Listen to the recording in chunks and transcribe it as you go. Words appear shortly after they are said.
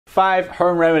5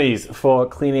 home remedies for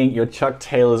cleaning your Chuck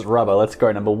Taylor's rubber. Let's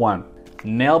go. Number 1,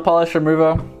 nail polish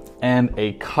remover and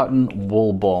a cotton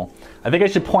wool ball. I think I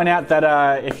should point out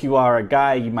that if you are a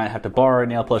guy, you might have to borrow a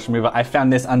nail polish remover. I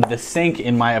found this under the sink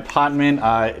in my apartment.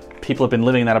 People have been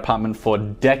living in that apartment for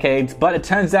decades, but it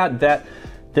turns out that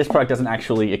this product doesn't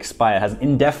actually expire. It has an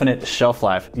indefinite shelf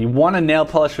life. You want a nail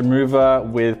polish remover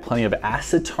with plenty of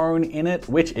acetone in it,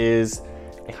 which is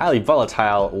a highly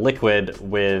volatile liquid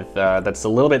with that's a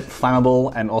little bit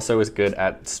flammable and also is good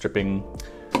at stripping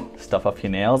stuff off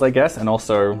your nails, I guess, and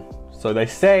also, so they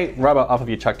say, rubber off of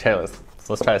your Chuck Taylors.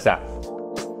 So let's try this out.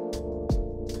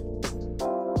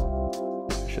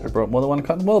 Should have brought more than one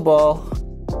cotton wool ball.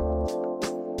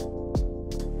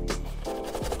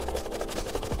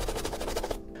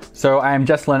 So I am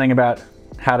just learning about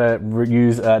how to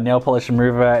use a nail polish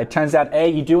remover. It turns out,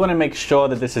 you do want to make sure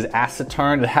that this is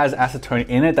acetone. It has acetone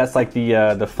in it. That's like the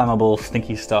flammable,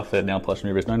 stinky stuff that nail polish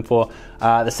remover is known for.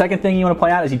 The second thing you want to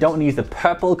point out is you don't want to use the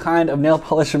purple kind of nail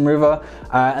polish remover.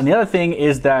 And the other thing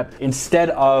is that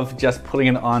instead of just putting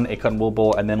it on a cotton wool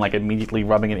ball and then like immediately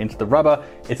rubbing it into the rubber,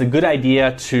 it's a good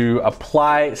idea to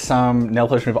apply some nail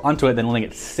polish remover onto it, then letting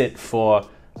it sit for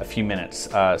a few minutes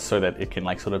so that it can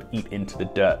like sort of eat into the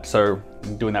dirt. So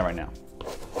I'm doing that right now.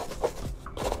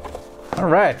 All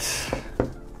right,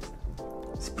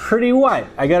 it's pretty white,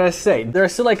 I gotta say. There are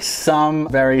still like some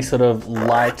very sort of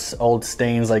light old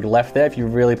stains like left there. If you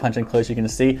really punch in close, you can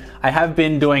see. I have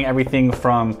been doing everything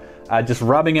from just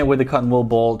rubbing it with the cotton wool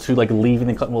ball to like leaving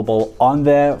the cotton wool ball on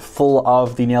there full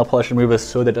of the nail polish remover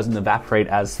so that it doesn't evaporate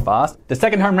as fast. The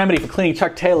second home remedy for cleaning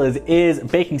Chuck Taylors is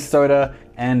baking soda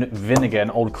and vinegar, an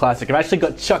old classic. I've actually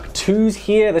got Chuck 2s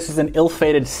here. This is an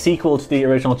ill-fated sequel to the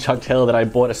original Chuck Taylor that I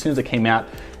bought as soon as it came out.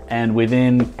 And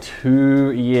within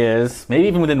 2 years, maybe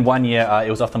even within 1 year, it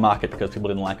was off the market because people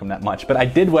didn't like them that much. But I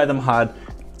did wear them hard,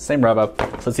 same rubber.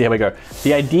 So let's see how we go.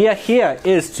 The idea here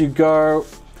is to go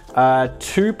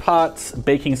 2 parts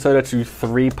baking soda to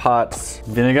 3 parts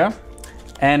vinegar.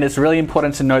 And it's really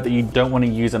important to note that you don't want to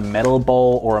use a metal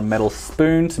bowl or a metal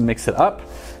spoon to mix it up,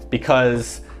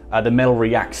 because the metal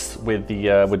reacts with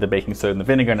the baking soda and the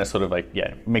vinegar, and it sort of like,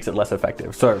 makes it less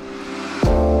effective. So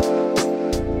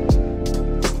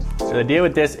the idea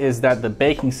with this is that the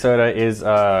baking soda is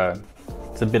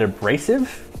it's a bit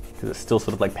abrasive because it's still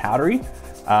sort of like powdery,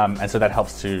 and so that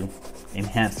helps to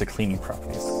enhance the cleaning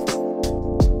properties.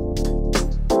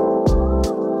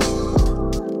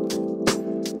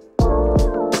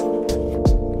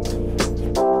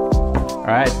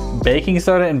 All right, baking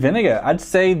soda and vinegar. I'd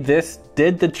say this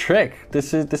did the trick.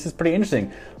 This is pretty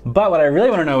interesting. But what I really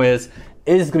want to know is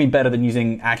it gonna be better than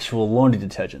using actual laundry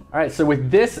detergent? All right, so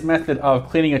with this method of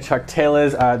cleaning your Chuck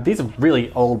Taylors, these are really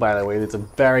old, by the way. These are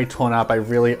very torn up. I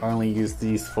really only use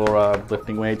these for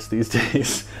lifting weights these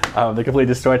days. They're completely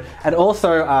destroyed. And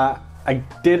also, I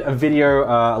did a video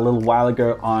a little while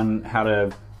ago on how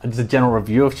to, just a general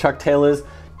review of Chuck Taylors,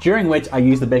 during which I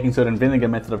used the baking soda and vinegar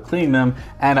method of cleaning them,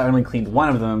 and I only cleaned one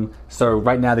of them. So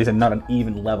right now, these are not an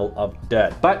even level of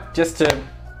dirt. But just to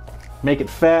make it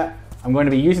fair, I'm going to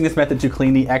be using this method to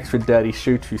clean the extra dirty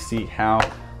shoe to see how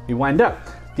we wind up.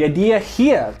 The idea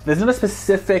here, there's not a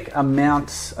specific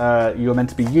amount you're meant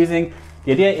to be using.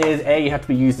 The idea is, you have to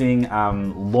be using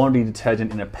laundry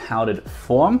detergent in a powdered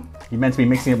form. You're meant to be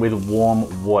mixing it with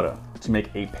warm water to make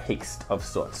a paste of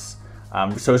sorts.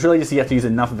 So it's really just you have to use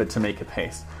enough of it to make a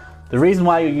paste. The reason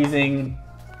why you're using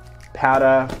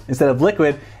powder instead of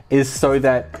liquid is so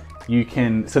that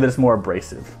it's more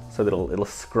abrasive, so that it'll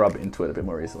scrub into it a bit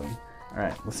more easily. All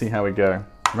right, let's see how we go.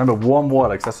 Remember, warm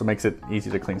water, because that's what makes it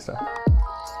easy to clean stuff.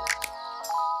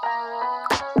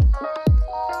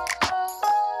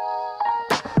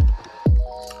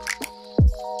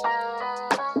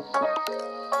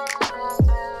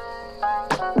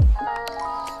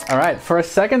 All right, for a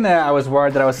second there, I was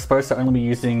worried that I was supposed to only be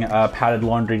using powdered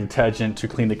laundry detergent to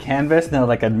clean the canvas. Now,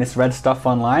 like, I misread stuff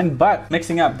online, but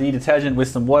mixing up the detergent with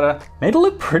some water made it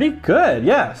look pretty good.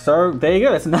 Yeah, so there you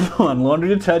go. That's another one. Laundry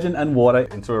detergent and water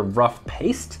into a rough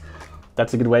paste.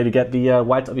 That's a good way to get the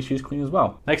whites of your shoes clean as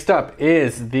well. Next up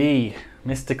is the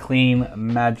Mr. Clean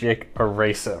Magic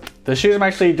Eraser. The shoes I'm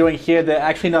actually doing here, they're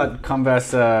actually not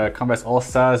Converse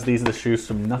All-Stars. These are the shoes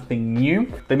from Nothing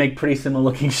New. They make pretty similar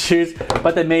looking shoes,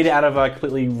 but they're made out of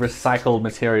completely recycled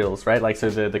materials, right? Like,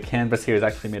 so the canvas here is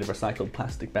actually made of recycled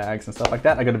plastic bags and stuff like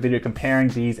that. I got a video comparing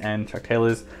these and Chuck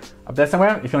Taylors up there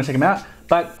somewhere if you want to check them out.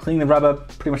 But cleaning the rubber,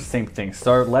 pretty much the same thing.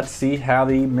 So let's see how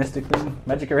the Mr. Clean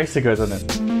Magic Eraser goes on this.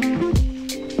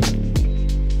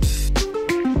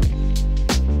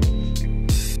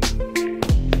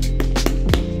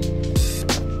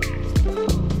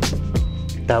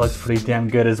 That looks pretty damn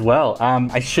good as well.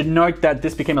 I should note that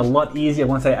this became a lot easier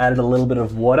once I added a little bit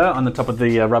of water on the top of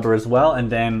the rubber as well, and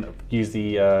then use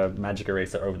the magic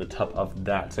eraser over the top of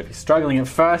that. So if you're struggling at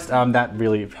first, that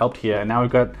really helped here. And now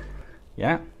we've got,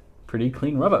 yeah, pretty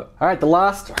clean rubber. All right, the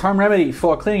last home remedy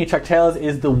for cleaning your Chuck Taylors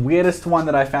is the weirdest one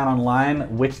that I found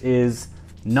online, which is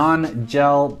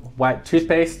non-gel white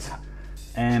toothpaste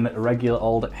and regular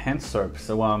old hand soap.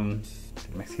 So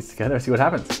mix these together, see what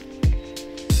happens.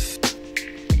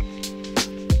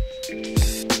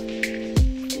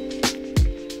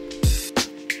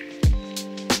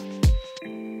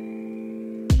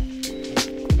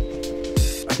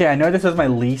 Okay, I know this was my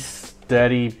least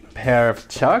dirty pair of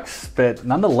Chucks, but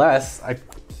nonetheless, I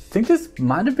think this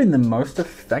might have been the most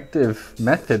effective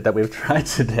method that we've tried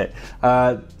today.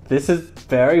 This is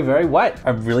very, very white.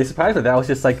 I'm really surprised with that. It was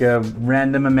just like a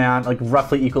random amount, like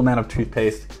roughly equal amount of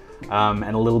toothpaste and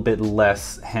a little bit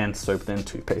less hand soap than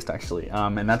toothpaste actually.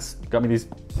 And that's got me these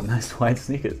nice white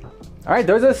sneakers. All right,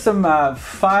 those are some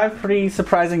 5 pretty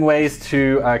surprising ways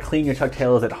to clean your Chuck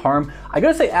Taylors at home. I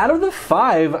gotta say, out of the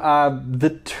 5, the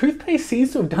toothpaste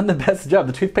seems to have done the best job.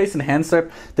 The toothpaste and hand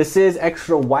soap. This is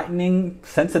extra whitening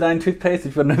Sensodyne toothpaste,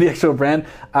 if you want to know the actual brand.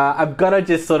 I've gotta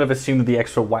just sort of assume that the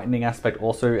extra whitening aspect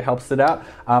also helps it out.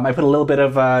 I put a little bit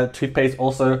of toothpaste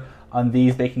also on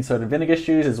these baking soda and vinegar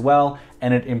shoes as well,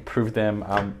 and it improved them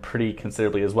pretty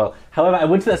considerably as well. However, I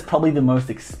would say that's probably the most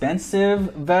expensive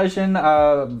version,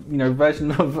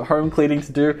 version of home cleaning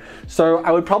to do. So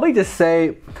I would probably just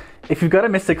say, if you've got a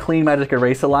Mr. Clean Magic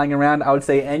Eraser lying around, I would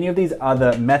say any of these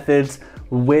other methods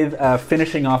with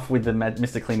finishing off with the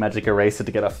Mr. Clean Magic Eraser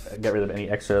to get rid of any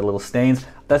extra little stains,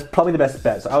 that's probably the best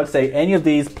bet. So I would say any of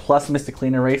these plus Mr.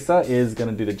 Clean Eraser is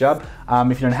gonna do the job.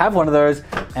 If you don't have one of those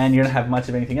and you don't have much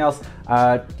of anything else,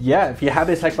 yeah, if you have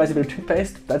this sacrifice a bit of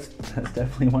toothpaste, that's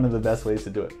definitely one of the best ways to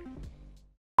do it.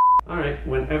 All right,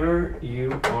 whenever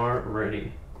you are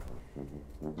ready.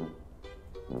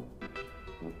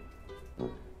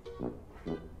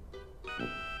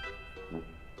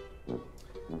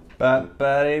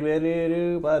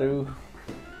 Ba-ba-dee-ba-dee-doo-ba-doo.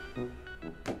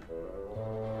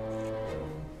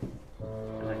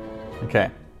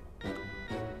 Okay.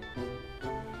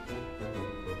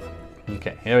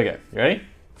 Okay, here we go. You ready?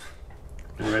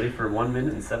 I'm ready for 1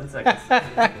 minute and 7 seconds.